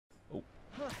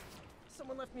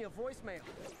Someone left me a voicemail.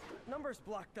 Number's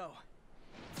blocked though.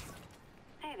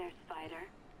 Hey there, Spider.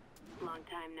 Long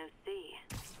time no see.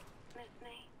 Miss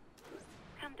me?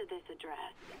 Come to this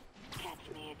address. Catch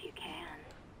me if you can.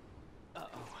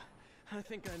 Uh-oh. I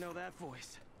think I know that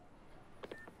voice.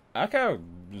 Okay,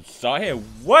 start here.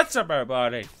 What's up,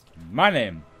 everybody? My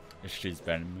name is Cheesebellamy,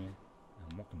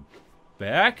 and welcome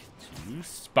back to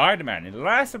Spider-Man. In the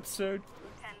last episode,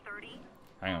 10:30.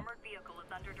 Hang on. Armored vehicle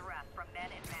is under duress from men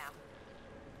in mass.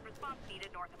 Response needed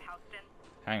north of Houston.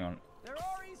 Hang on. There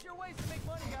are easier ways to make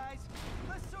money, guys.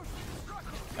 Less socially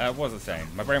destructive. What was I saying?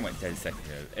 My brain went dead a second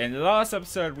ago. In the last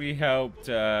episode, we helped,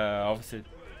 obviously.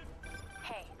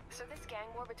 Hey, so this gang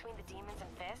war between the demons and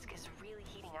Fisk is really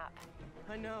heating up.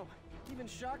 I know. Even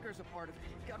Shocker's a part of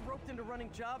it. Got roped into running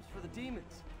jobs for the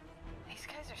demons. These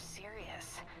guys are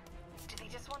serious. Do they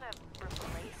just want to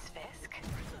replace Fisk?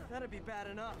 That'd be bad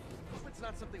enough. Hope it's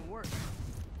not something worse.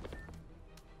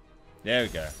 There we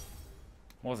go.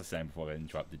 What was I saying before I got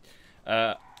interrupted?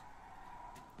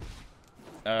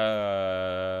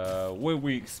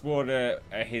 We explored a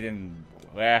hidden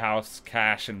warehouse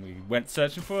cache and we went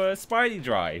searching for a Spidey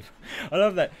drive. I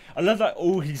love that. I love that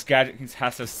all his gadgets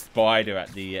has a spider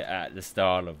at the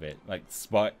start of it, like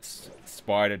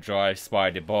spider drive,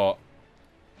 spider bot.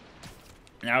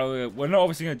 Now we're not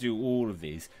obviously going to do all of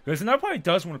these because another part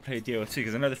does want to play DLC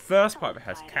because I know the first part of it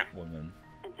has Catwoman,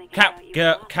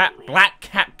 Black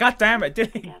Cat. God damn it!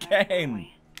 Did it again.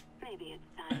 Maybe it's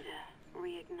time to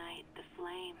reignite the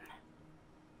flame.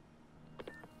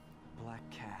 Black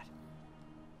Cat.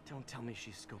 Don't tell me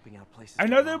she's scoping out places. I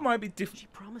know there might be different. She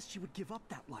promised she would give up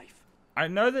that life. I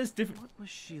know there's different. What was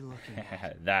she looking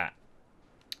at? That.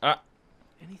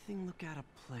 Anything look out of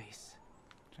place?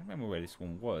 I don't remember where this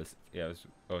one was. Yeah, it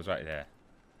was right there.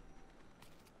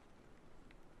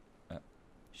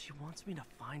 She wants me to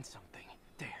find something.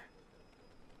 There.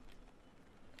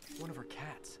 One of her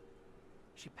cats.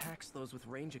 She packs those with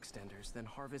range extenders, then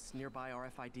harvests nearby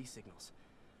RFID signals.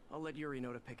 I'll let Yuri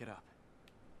know to pick it up.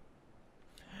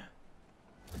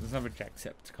 There's another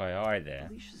Jacksepticeye there.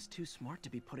 Alicia's too smart to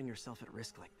be putting herself at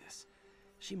risk like this.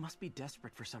 She must be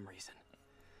desperate for some reason.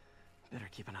 Better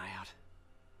keep an eye out.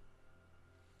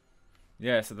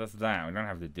 Yeah, so that's that. We don't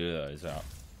have to do those up.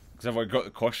 Because I've already got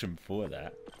the costume before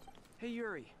that. Hey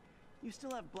Yuri, you still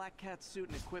have Black Cat's suit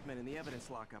and equipment in the evidence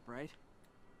lockup, right?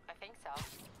 I think so.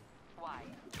 Why?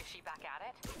 Is she back at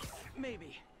it?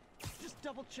 Maybe. Just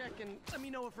double check and let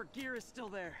me know if her gear is still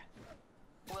there.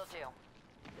 Will do.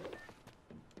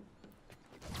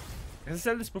 As I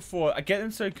said this before, I get them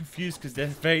so confused because they're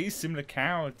very similar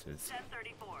characters.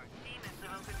 10:34. Demons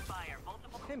have opened fire.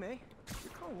 Multiple. Hey May,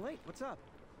 you're calling late. What's up?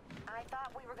 I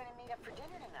thought we were going to meet up for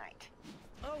dinner tonight.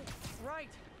 Oh, right.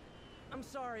 I'm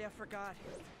sorry, I forgot.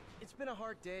 It's been a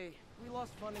hard day. We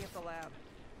lost funding at the lab.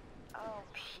 Oh,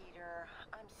 Peter,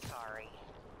 I'm sorry.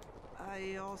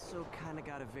 I also kind of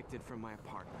got evicted from my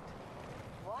apartment.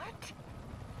 What?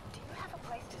 Do you have a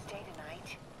place to stay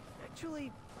tonight?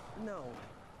 Actually, no.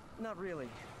 Not really.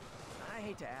 I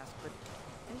hate to ask, but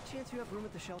any chance you have room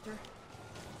at the shelter?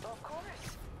 Well, of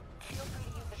course. Feel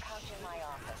free to use the couch in my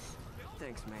office.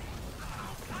 Thanks, May.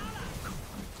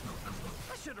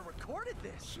 I should have recorded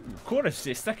this. Recorded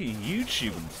this stuck in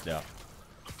YouTube and stuff.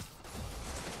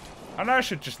 I know I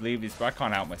should just leave this, but I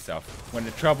can't help myself.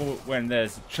 When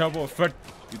there's trouble afoot,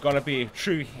 you gotta be a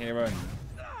true hero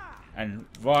and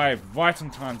arrive right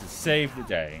on time to save the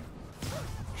day.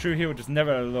 True hero just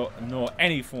never ignore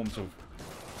any forms of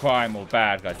crime or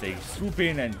bad guys. They swoop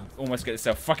in and almost get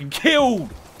themselves fucking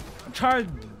killed. I'm trying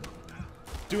to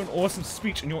do an awesome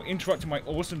speech and you're interrupting my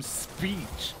awesome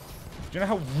speech. Do you know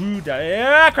how rude that is?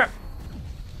 Ah, crap!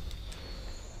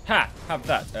 Ha! Have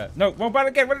that. No, wrong button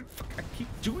again. What the fuck? I keep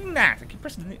doing that. I keep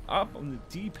pressing it up on the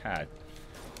D-pad.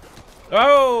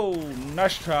 Oh!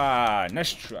 Nice try.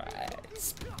 Nice try.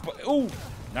 Oh!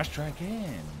 Nice try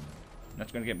again.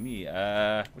 That's gonna get me.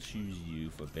 Let's use you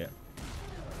for a bit.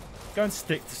 Go and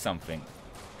stick to something.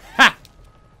 Ha!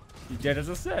 You did as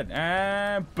I said.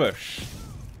 And bush.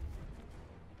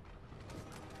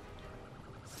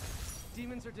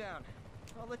 Demons are down.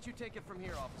 I'll let you take it from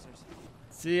here, officers.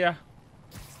 See ya.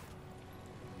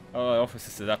 Oh, the officer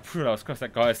said that. Phew, that was close.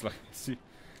 That guy's like.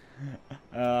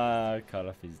 Cut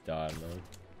off his dialogue.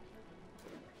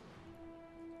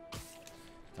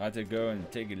 Time to go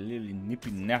and take a little nippy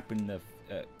nap in the.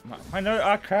 My nose.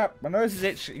 Ah, crap. My nose is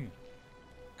itchy.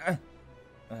 Oh,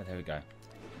 there we go.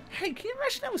 Hey, can you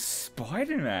imagine that was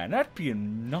Spider-Man? That'd be a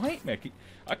nightmare.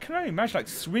 I can only imagine like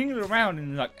swinging around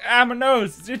and like, my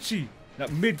nose is itchy.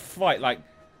 Like mid-fight, like,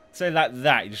 say like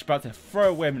that. You're just about to throw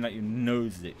a web and like your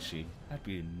nose is itchy. That'd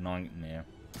be a nightmare.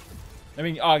 I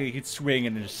mean, argue he could swing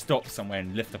and then just stop somewhere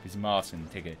and lift up his mask and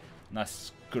take a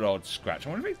nice, good old scratch.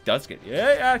 I wonder if he does get...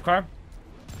 Yeah, crime.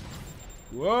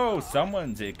 Whoa,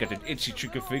 someone's got an itchy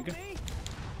trigger finger.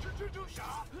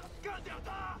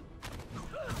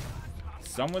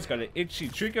 Someone's got an itchy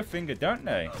trigger finger, don't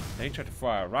they? They tried to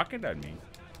fire a rocket at me.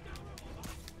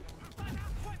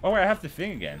 Oh, wait, I have the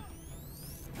thing again.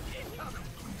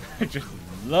 I just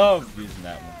love using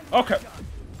that one. Okay.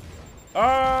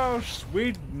 Oh,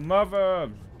 sweet mother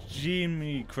of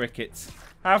Jimmy Crickets.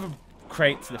 Have a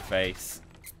crate to the face.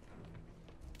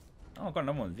 Oh, I've got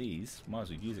another one of these. Might as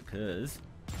well use it, cuz.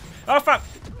 Oh, fuck!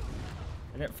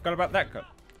 I forgot about that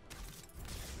cup.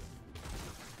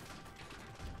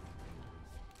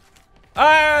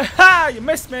 Ah, ha! You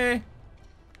missed me!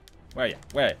 Where are you?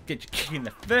 Where? Get your kick in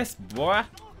the fist, boy!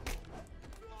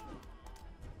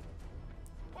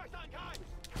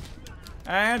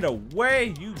 And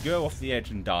away you go off the edge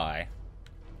and die.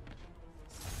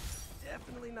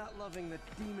 Definitely not loving that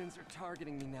demons are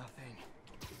targeting me now thing.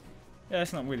 Yeah,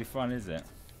 that's not really fun, is it?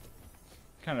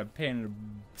 Kind of pain in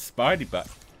the spidey butt.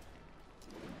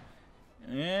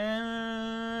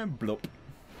 And bloop.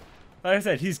 Like I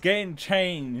said, he's getting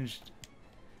changed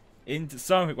into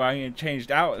something while getting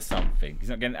changed out of something. He's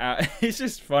not getting out. It's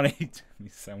just funny to me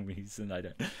for some reason. I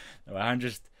don't know. I'm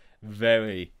just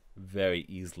very, very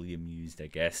easily amused, I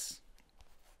guess.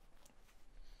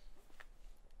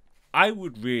 I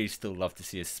would really still love to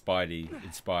see a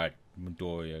Spidey-inspired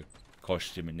Midoriya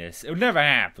costume in this. It would never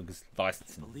happen because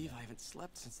licensing. I believe I haven't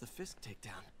slept since the Fisk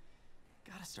takedown.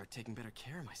 Gotta start taking better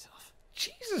care of myself.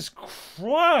 Jesus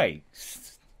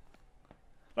Christ!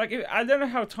 Like, I don't know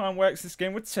how time works this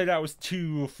game. Would say that was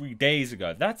 2 or 3 days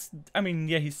ago. That's, I mean,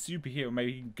 yeah, he's superhero.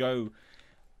 Maybe he can go.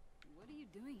 What are you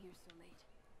doing here so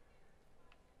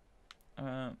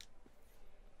late?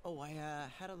 Oh, I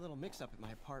had a little mix-up at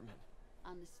my apartment.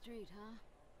 On the street, huh?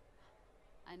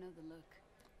 I know the look.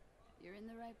 You're in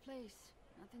the right place.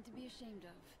 Nothing to be ashamed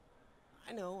of.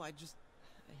 I know, I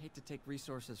hate to take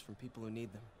resources from people who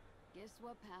need them. Guess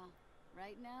what, pal?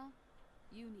 Right now,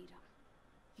 you need them.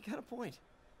 You got a point.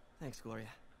 Thanks, Gloria.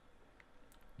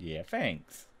 Yeah,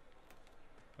 thanks.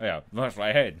 Oh, yeah, much right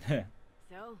ahead.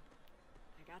 So,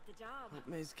 I got the job. Hope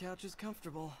May's couch is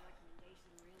comfortable.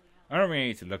 I don't really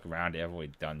need to look around it. I've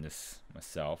already done this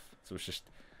myself. So it's just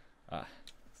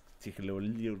take a little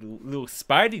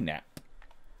Spidey nap.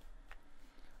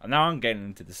 And now I'm getting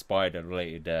into the spider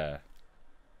related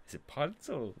is it pods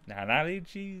or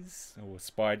analogies or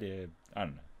spider, I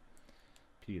don't know.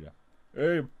 Peter.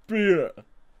 Hey Peter.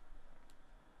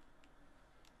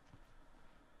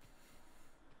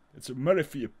 It's a money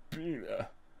for you, Peter.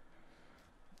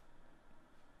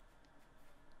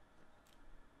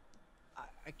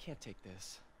 I can't take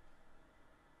this.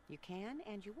 You can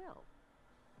and you will.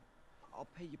 I'll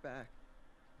pay you back.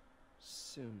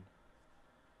 Soon.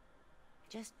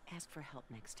 Just ask for help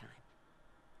next time.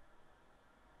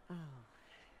 Oh,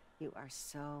 you are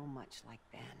so much like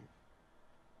Ben.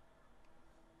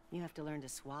 You have to learn to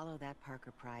swallow that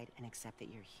Parker pride and accept that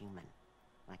you're human,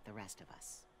 like the rest of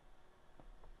us.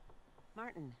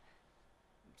 Martin.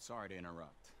 Sorry to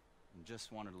interrupt.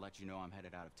 Just wanted to let you know I'm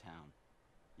headed out of town.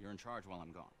 You're in charge while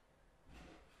I'm gone.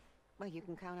 Well, you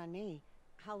can count on me.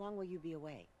 How long will you be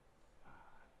away?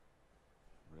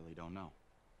 Really don't know.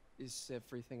 Is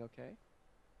everything okay?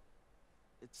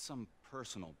 It's some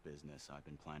personal business I've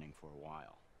been planning for a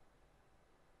while.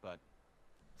 But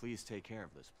please take care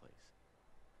of this place.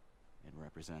 It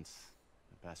represents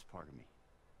the best part of me.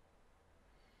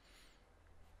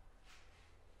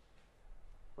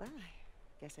 Well,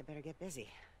 I guess I better get busy.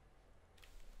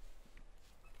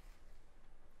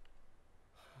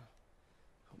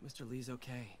 Hope Mr. Lee's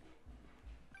okay.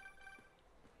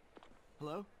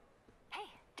 Hello? Hey,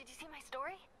 did you see my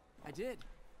story? I did.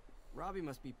 Robbie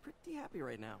must be pretty happy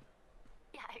right now.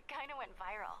 Yeah, it kind of went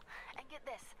viral. And get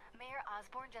this, Mayor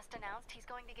Osborn just announced he's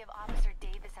going to give Officer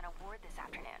Davis an award this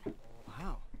afternoon.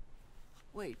 Wow.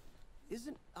 Wait,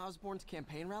 isn't Osborn's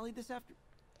campaign rally this after?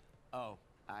 Oh,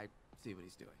 I see what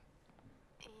he's doing.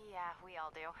 Yeah, we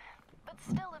all do. But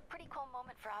still a pretty cool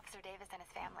moment for Officer Davis and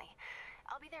his family.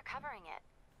 I'll be there covering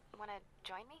it. Wanna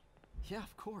join me? Yeah,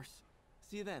 of course.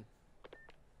 See you then.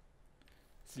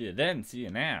 See you then, see you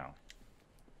now.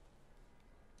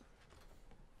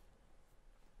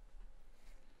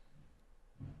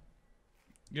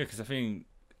 Yeah, because I think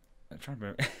I'm trying to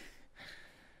remember.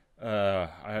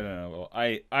 I don't know.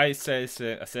 I say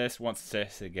this once, say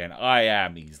this again. I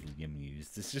am easily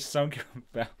amused. There's just something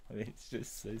about it. It's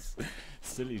just so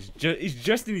silly. He's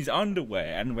just in his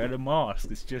underwear and wearing a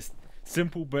mask. It's just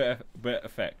simple but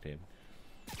effective.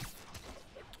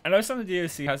 I know some of the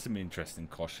DLC has some interesting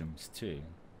costumes too.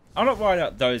 I'm not worried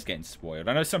about those getting spoiled.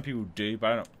 I know some people do,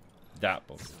 but I don't that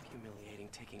bothered. So humiliating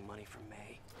taking money from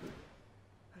May.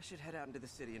 I should head out into the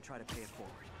city and try to pay it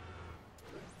forward.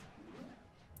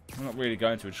 I'm not really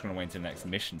going to. We're just going to wait until the next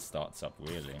mission starts up,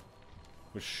 really.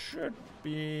 Which should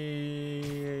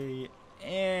be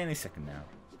any second now.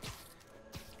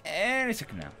 Any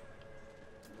second now.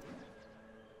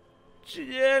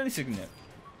 Any second now.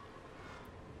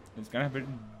 It's going to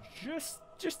happen just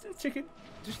a second.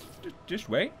 Just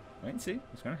wait. Wait and see.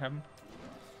 It's going to happen.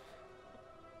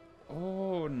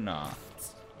 Or not.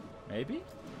 Maybe?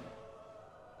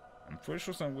 I'm pretty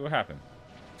sure something will happen.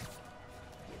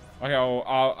 Okay,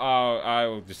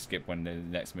 I'll just skip when the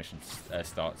next mission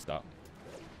starts up.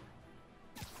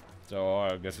 So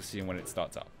I guess we'll see when it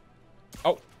starts up.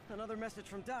 Oh! Another message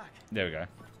from Doc. There we go.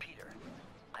 Peter,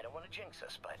 I don't want to jinx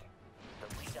us, but the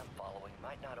lead I'm following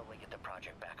might not only get the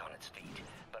project back on its feet,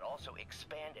 but also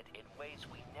expand it in ways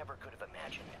we never could have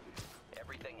imagined.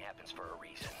 Everything happens for a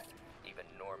reason. Even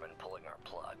Norman pulling our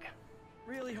plug.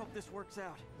 Really hope this works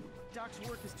out. Doc's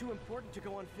work is too important to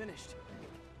go unfinished.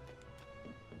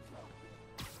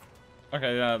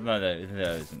 Okay, no,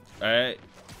 there isn't. Alright.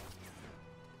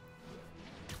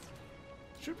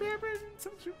 Should be happening.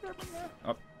 Something should be happening there.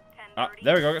 Oh.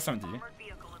 There we go. Got something to do. Armored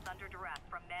vehicle is under duress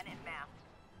from men in mass.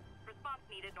 Response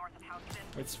needed north of Houston.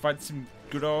 Let's fight some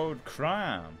good old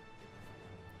crime.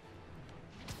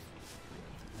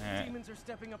 Demons are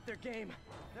stepping up their game.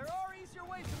 There are easier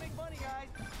ways to make money, guys.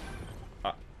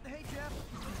 Hey, Jeff.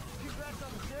 Congrats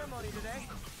on the ceremony today.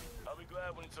 I'll be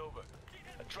glad when it's over.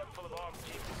 A truck full of armed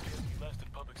people scares me less than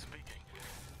public speaking.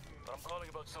 But I'm calling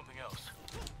about something else.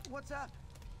 What's up?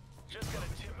 Just got a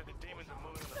tip that the demons are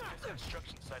moving to the Fisk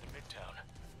construction site in Midtown.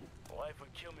 My wife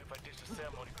would kill me if I ditched the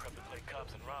ceremony prep to play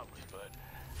cops and robbers, but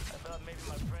I thought maybe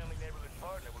my friendly neighborhood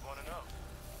partner would want to know.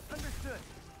 Understood.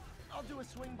 I'll do a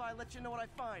swing by, let you know what I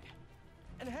find.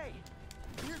 And hey,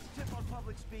 here's a tip on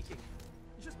public speaking.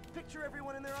 Just picture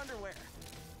everyone in their underwear.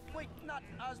 Wait, not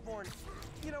Osborne.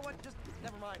 You know what? Just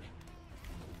never mind.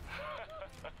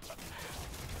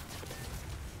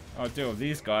 I'll deal with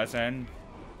these guys and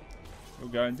we'll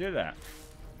go and do that.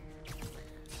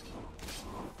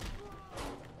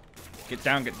 Get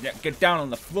down, get down on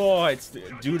the floor. It's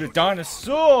do the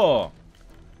dinosaur.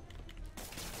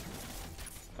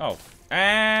 Oh,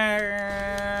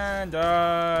 and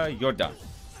you're done.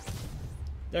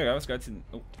 There we go. Let's go to.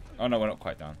 Oh no, we're not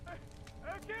quite done.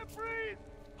 I can't breathe!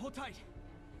 Hold tight.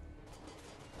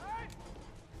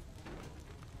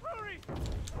 Hurry!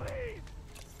 Please!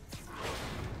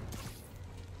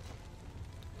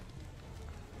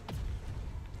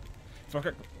 Fuck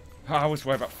it. I always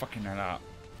worry about fucking that up.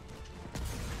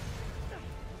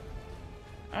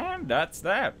 And that's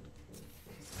that.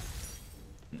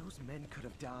 Those men could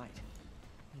have died.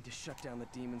 Need to shut down the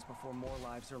demons before more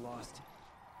lives are lost.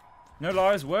 No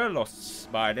lives were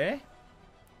lost, Spidey.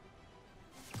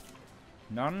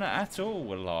 None at all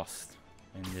were lost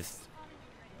in this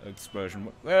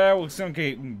explosion. Well, some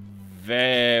getting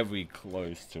very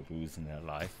close to losing their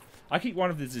life. I keep one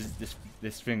of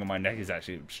this thing on my neck is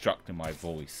actually obstructing my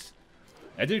voice.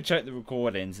 I do check the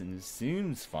recordings and it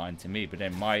seems fine to me, but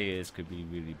then my ears could be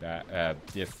really bad,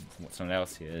 different from what someone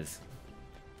else hears.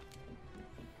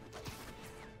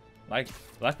 Like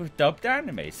with dubbed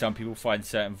anime, some people find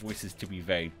certain voices to be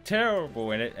very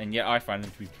terrible in it, and yet I find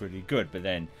them to be pretty good. But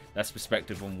then that's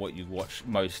perspective on what you watch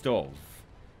most of.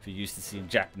 If you're used to seeing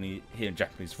hearing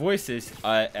Japanese voices,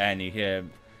 and you hear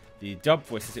the dubbed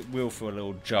voices, it will feel a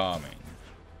little jarring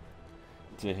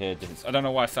to hear difference. I don't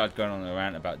know why I started going on a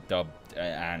rant about dubbed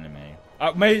anime.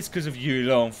 Maybe it's because of Yuri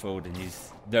Longfield, and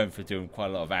he's known for doing quite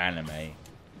a lot of anime.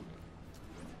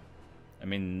 I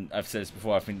mean, I've said this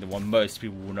before, I think the one most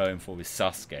people will know him for is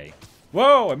Sasuke.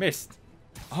 Whoa, I missed.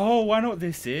 Oh, I know what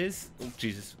this is. Oh,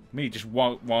 Jesus. Me just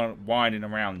whining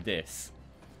around this.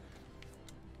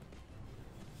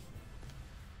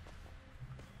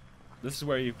 This is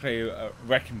where you play a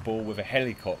wrecking ball with a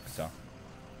helicopter.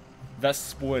 That's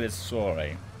spoilers,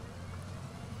 sorry.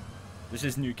 This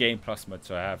is new Game Plus mode,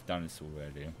 so I have done this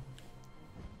already.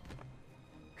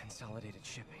 Consolidated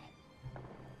shipping.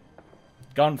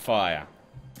 Gunfire.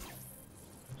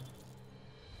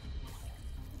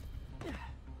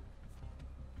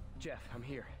 Jeff, I'm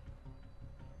here.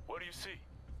 What do you see?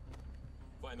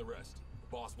 Find the rest. The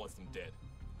boss wants them dead.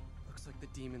 Looks like the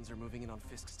demons are moving in on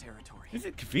Fisk's territory. Is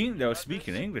it convenient they were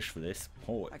speaking English for this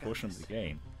portion of the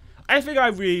game? I think I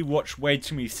really watched way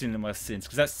too many cinema sins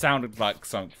because that sounded like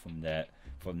something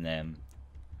from them.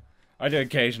 I do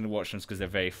occasionally watch them because they're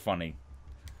very funny.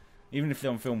 Even if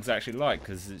they're on films I actually like,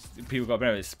 because people got to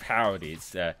remember it's parody.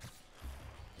 It's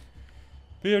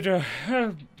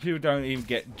People don't even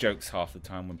get jokes half the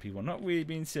time when people are not really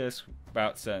being serious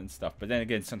about certain stuff. But then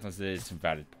again, sometimes there is some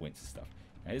valid points and stuff.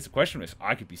 Now, here's a question: is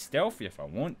I could be stealthy if I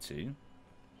want to.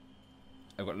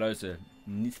 I've got loads of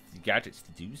nifty gadgets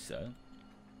to do so.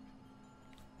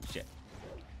 Shit.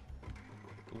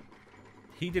 Ooh.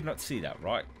 He did not see that,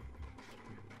 right?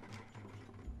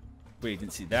 Wait, he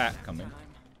didn't see that coming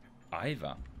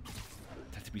either.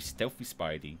 It had to be stealthy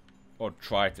Spidey, or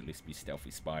try to at least be stealthy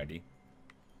Spidey.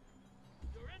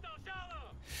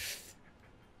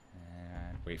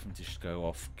 And wait for him to just go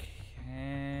off.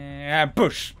 And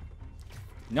push.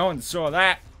 No one saw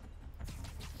that.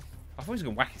 I thought he was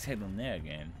gonna whack his head on there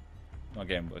again. Not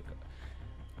again, but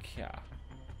yeah.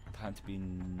 Time to be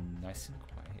nice and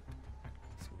quiet.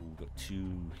 So we've got 2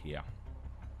 here.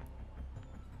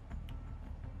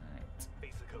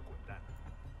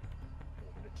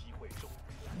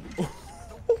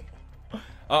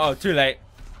 Uh oh, too late.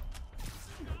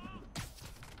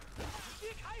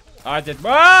 I did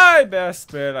my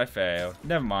best, but I failed.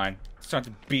 Never mind. It's trying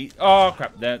to beat. Oh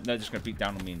crap! They're just gonna beat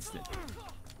down on me instead.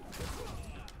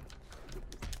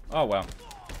 Oh well.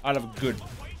 I'll have a good.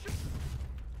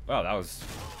 Well, that was.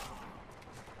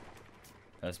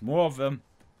 There's more of them.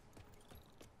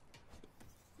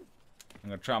 I'm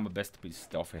gonna try my best to be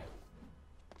stealthy.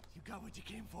 You got what you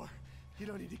came for. You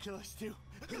don't need to kill us too.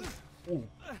 Ooh.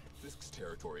 Fisk's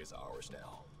territory is ours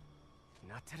now.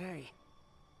 Not today.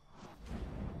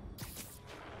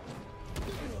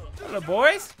 Hello,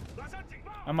 boys.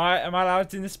 Am I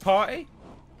allowed in this party?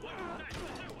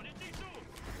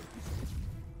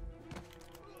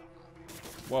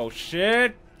 Whoa,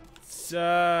 shit! It's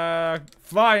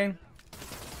flying.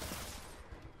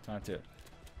 Time to.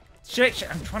 Shit!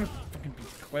 I'm trying to fucking be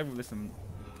clever with this.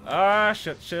 Ah,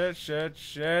 shit!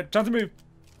 Time to move.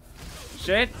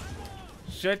 Shit!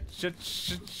 Shit!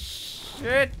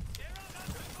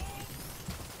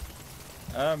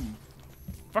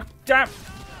 Fuck!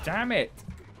 Damn it!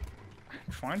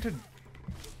 I'm trying to.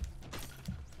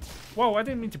 Whoa! I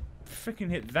didn't mean to freaking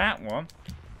hit that one.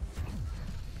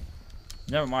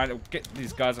 Never mind. I'll get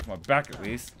these guys off my back at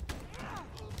least.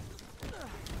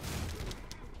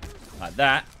 Like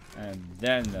that, and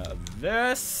then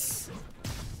this.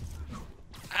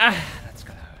 Ah, that's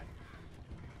gonna hurt.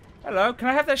 Hello, can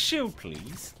I have that shield,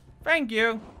 please? Thank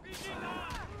you.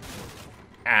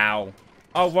 Ow.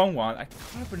 Oh, wrong one. I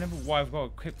can't remember why I've got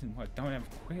equipped and why I don't have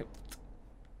equipped.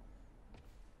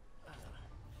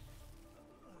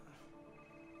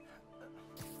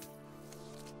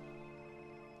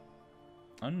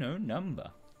 Unknown number.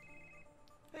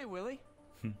 Hey, Willie.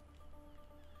 You.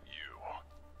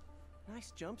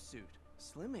 Nice jumpsuit.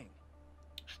 Slimming.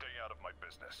 Stay out of my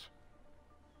business.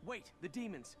 Wait, the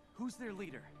demons. Who's their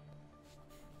leader?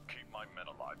 Keep my men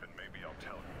alive and maybe I'll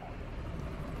tell you.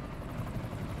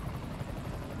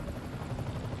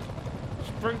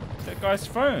 Just bring that guy's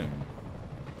phone.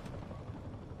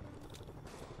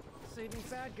 Saving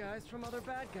bad guys from other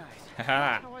bad guys.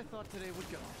 Haha. That's how I thought today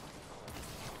would go.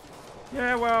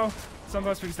 Yeah, well,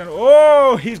 sometimes things don't.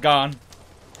 Oh, he's gone.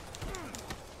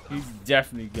 He's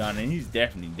definitely gone, and he's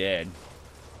definitely dead.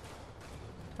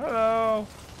 Hello.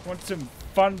 Want some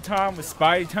fun time with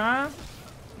Spidey time?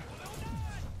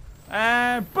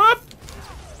 And boop!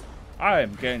 I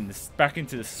am getting this back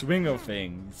into the swing of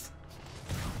things.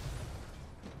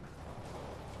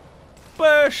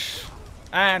 Push!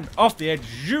 And off the edge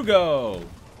you go!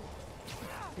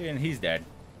 And he's dead.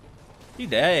 He's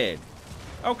dead.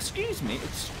 Oh, excuse me.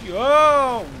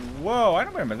 Oh, whoa. I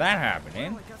don't remember that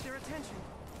happening. Well, I got their attention.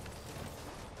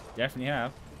 Definitely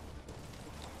have.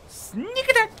 Sneak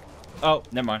attack! Oh,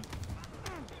 never mind.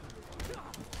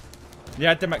 You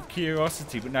had them at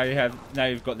curiosity, but now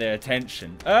you've got their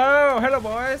attention. Oh, hello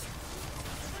boys.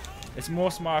 It's more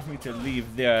smart for me to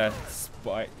leave the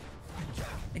spot.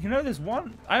 You know, there's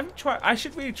one. I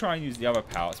should really try and use the other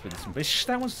powers for this one, but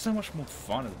that one's so much more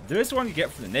fun. There is one you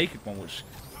get for the naked one, which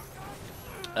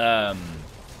my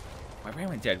brain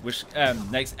went dead. Which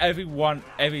makes every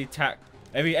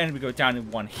enemy go down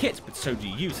in one hit, but so do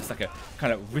you. So it's like a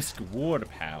kind of risk-reward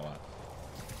power.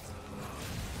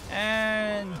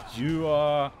 And you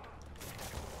are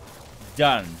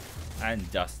done and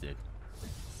dusted.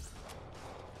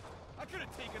 I could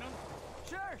have taken them.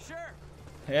 Sure.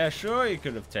 Yeah, sure you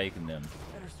could have taken them.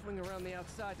 Better swing around the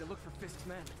outside to look for Fisk's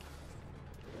men.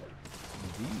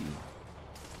 Indeed.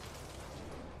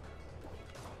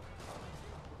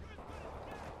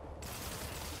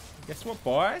 Guess what,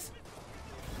 boys?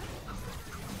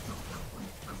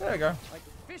 There we go. Like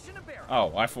fish in a barrel.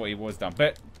 Oh, I thought he was done,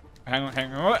 but hang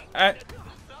on.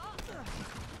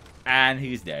 And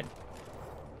he's dead.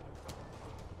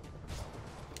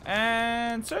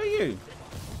 And so are you.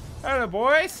 Hello,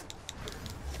 boys.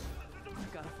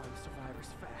 Gotta find the survivors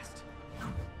fast.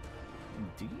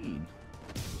 Indeed.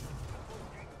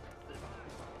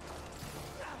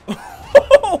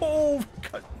 Oh,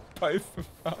 got both of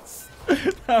us.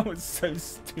 That was so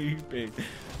stupid.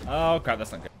 Oh, crap,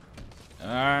 that's not good.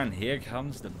 And here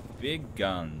comes the big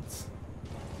guns.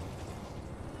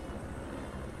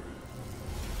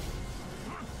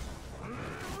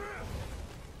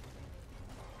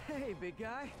 Hey, big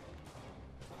guy.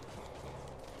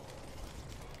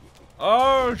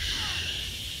 Oh,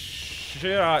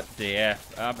 shit, dear.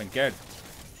 I've been good.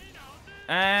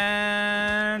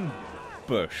 And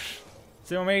bush.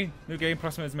 See what I mean? New game,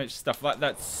 prosperous, much stuff like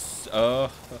that. Oh,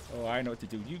 I know what to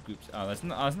do. You groups. Oh, there's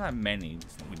not many.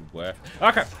 It's not really worth.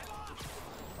 Okay.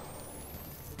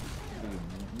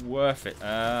 Worth it.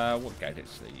 What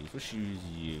gadgets do they use? Let's use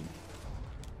you.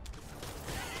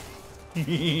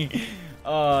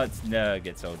 Oh, it's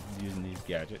nuggets. I'm using these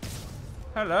gadgets.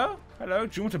 Hello? Hello?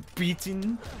 Do you want a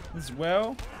beating as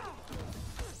well?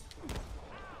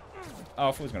 Oh,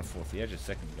 I thought I was going to fall off the edge a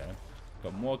second ago.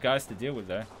 Got more guys to deal with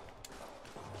though.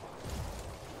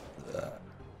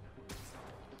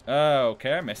 Oh,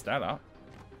 okay, I messed that up.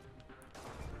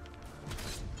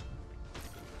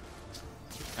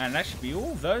 And that should be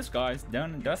all those guys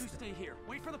done and dusted. Stay here.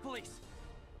 Wait for the police.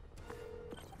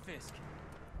 Fisk,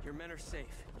 your men are safe.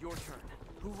 Your turn.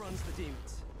 Who runs the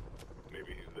demons?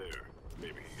 Maybe he's there.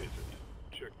 Maybe he isn't.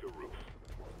 Check the roof.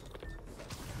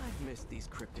 I've missed these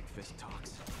cryptic Fisk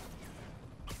talks.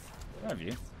 Have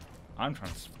you? I'm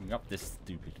trying to swing up this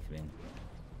stupid thing.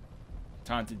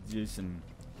 Time to do some...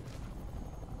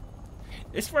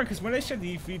 It's funny because when they showed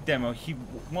the E3 demo, he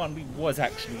was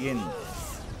actually in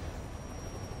this.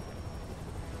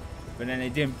 But then they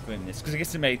didn't put in this, because I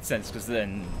guess it made sense, because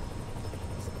then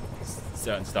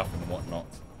certain stuff and whatnot.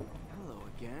 Hello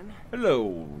again.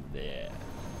 Hello there.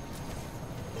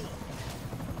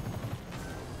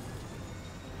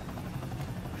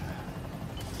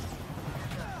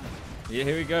 Yeah,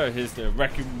 here we go. Here's the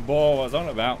wrecking ball I was on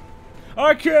about.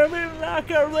 I came in like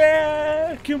a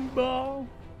wrecking ball.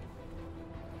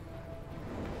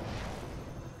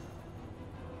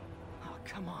 Oh,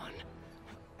 come on.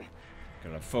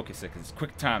 Gotta focus it, because it's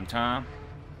quick time, Tom.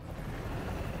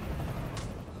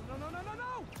 No, no, no, no,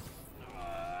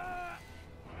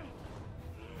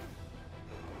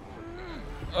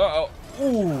 no! Uh-oh.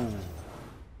 Ooh.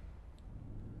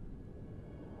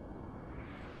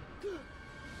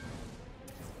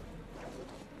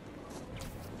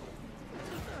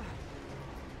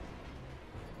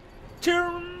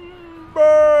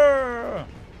 Timber!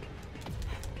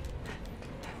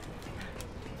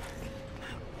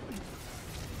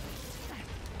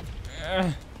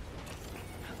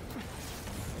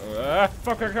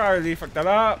 Fuck, I already fucked that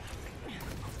up.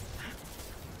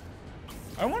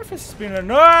 I wonder if it's been a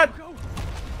nut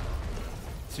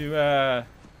to the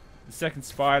second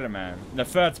Spider-Man, the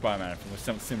third Spider-Man, if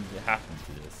something similar happened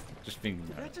to this. Just thinking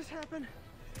about it. Did that just happen?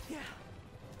 Yeah.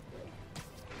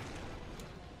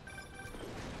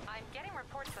 I'm getting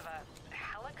reports of a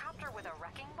helicopter with a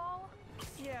wrecking ball.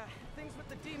 Yeah, things with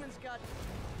the demons got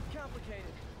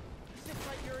complicated. Sit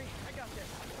tight, Yuri. I got this.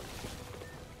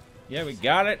 Yeah, we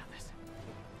got it.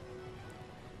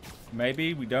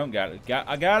 Maybe we don't got it.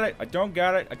 I got it. I don't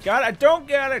got it. I got it. I don't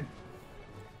got it.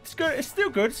 It's good. It's still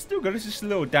good. It's still good. It's just a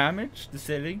little damage. The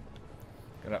city.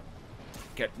 Gotta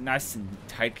get nice and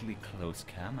tightly close.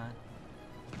 Come on.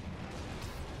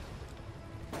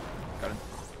 Gotta.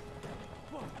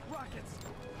 Whoa, rockets.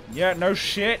 Yeah, no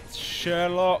shit,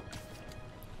 Sherlock.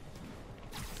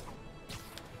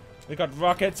 They got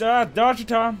rockets. Dodge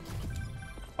time.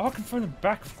 Oh, I can throw them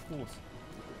back, of course.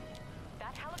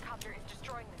 That helicopter is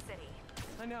destroying the city.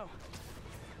 I know.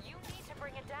 You need to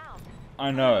bring it down. I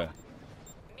know.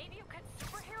 Maybe you could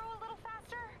superhero a little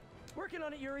faster? Working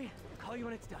on it, Yuri. Call you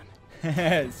when it's done.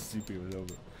 Super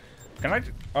over. Can I?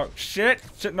 Oh shit!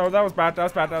 Shit! No, that was bad. That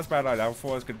was bad. That was bad. I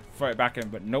thought I was gonna throw it back in,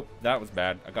 but nope, that was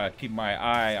bad. I gotta keep my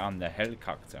eye on the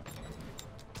helicopter.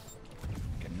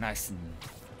 Get nice and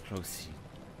close.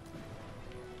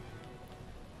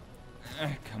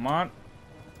 Come on.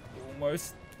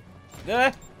 Almost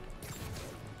there.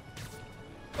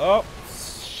 Oh.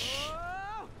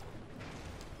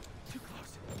 Too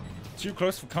close. Too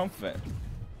close for comfort.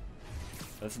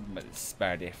 That's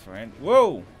bad different.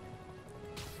 Whoa.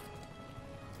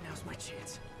 Now's my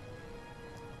chance.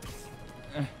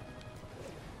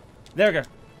 There we go.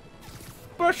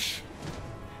 Push.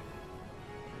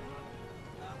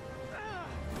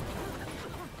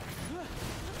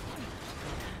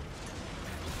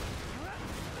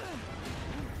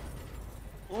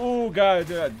 Oh, guy,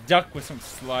 a duck with some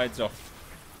slides off.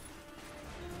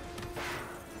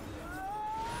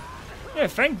 Yeah,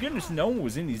 thank goodness no one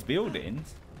was in these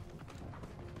buildings.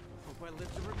 Hope I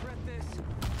live to regret this.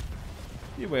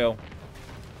 You will.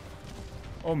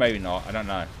 Or maybe not, I don't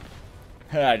know.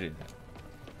 I didn't know.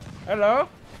 Hello?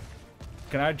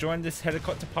 Can I join this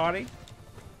helicopter party?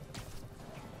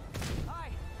 Hi,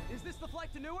 is this the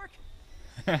flight to Newark?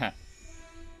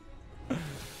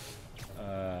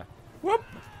 Whoop!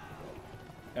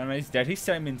 And he's dead. He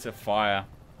set him into fire.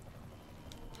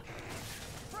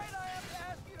 Afraid I have to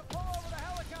ask you to pull over the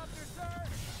helicopter,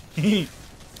 sir.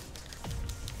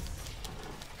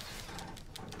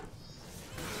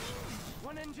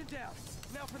 One engine down.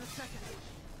 Now for the second.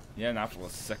 Yeah, now for the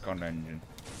second engine.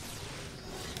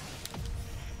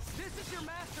 This is your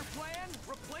master plan?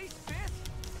 Replace Fisk?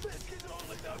 This can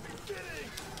only not be kidding.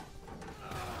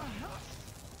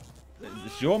 Is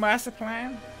this your master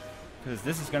plan? Because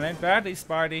this is going to end badly,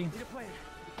 Spidey. Need a plan.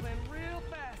 Plan real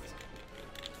fast.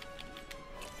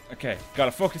 Okay,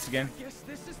 gotta focus again. I guess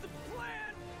this is the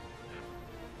plan.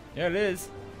 Yeah, it is.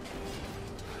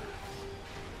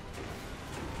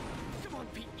 Come on,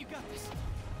 Pete, you got this.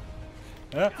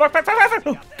 Fuck!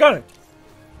 Oh, got it!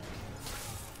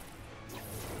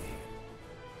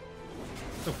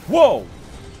 Whoa!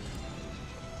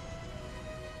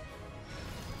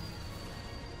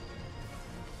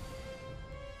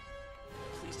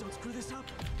 Please don't screw this up.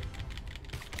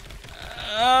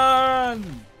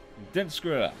 Didn't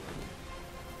screw it up.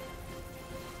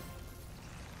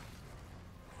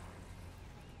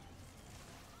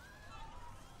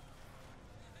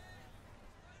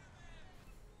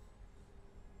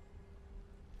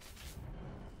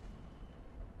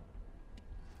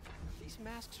 These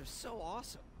masks are so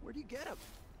awesome. Where do you get them?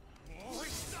 Oh,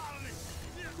 it's not on it.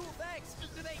 Cool, thanks.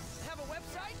 Do they have a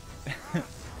website? Yes.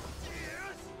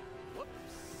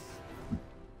 Whoops.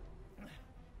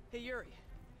 Hey, Yuri.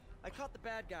 I caught the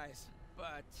bad guys,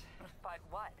 but... But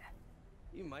what?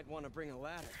 You might want to bring a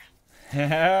ladder.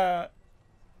 Yo,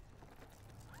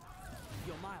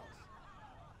 Yo, Miles.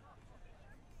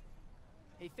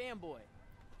 Hey, fanboy.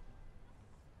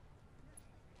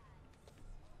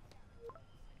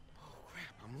 Oh,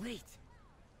 crap, I'm late.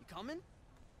 You coming?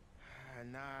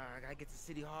 Nah, I gotta get to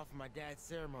City Hall for my dad's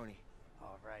ceremony.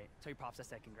 All right. Tell your pops I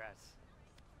said congrats.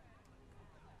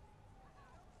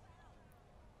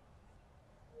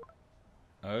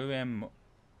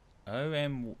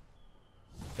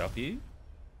 W?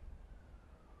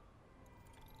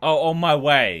 Oh, on my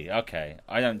way. Okay.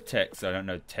 I don't text, so I don't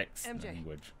know text MJ,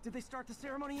 language. did they start the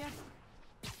ceremony yet?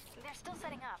 They're still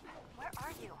setting up. Where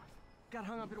are you? Got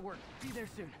hung up at work. Be there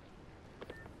soon.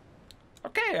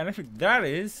 Okay, and I think that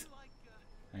is...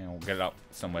 And we'll get it up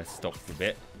somewhere stopped for a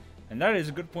bit. And that is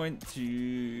a good point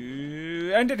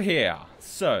to end it here.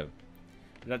 So,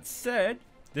 that said,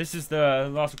 this is the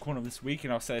last recording of this week,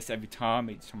 and I'll say this every time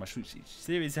I shoot each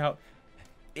series out.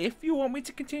 If you want me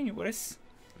to continue with this,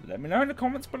 let me know in the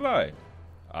comments below.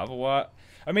 Otherwise,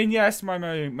 I mean, yes, my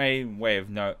main way of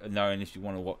knowing if you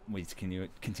want me to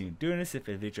continue doing this, if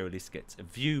a video at least gets a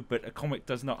view, but a comment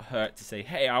does not hurt to say,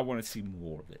 hey, I want to see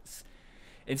more of this.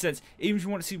 In a sense, even if you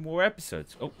want to see more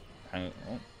episodes. Oh, hang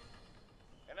on.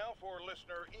 And now for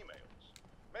listener emails.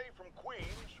 May from Queens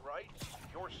writes,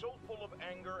 "You're so full of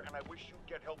anger and I wish you'd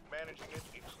get help managing it.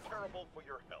 It's terrible for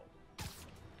your health."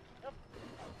 Yep.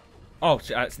 Oh,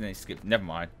 that's an skip. Never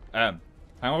mind.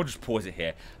 I'll just pause it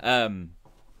here. At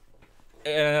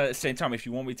the same time, if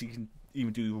you want me to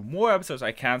even do more episodes,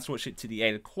 I can switch it to the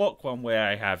 8 o'clock one where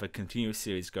I have a continuous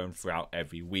series going throughout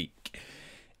every week.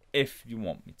 If you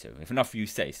want me to. If enough of you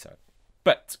say so.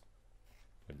 But,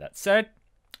 with that said,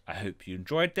 I hope you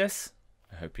enjoyed this.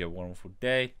 I hope you have a wonderful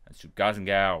day. That's you guys and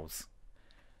gals.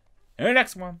 In the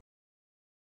next one.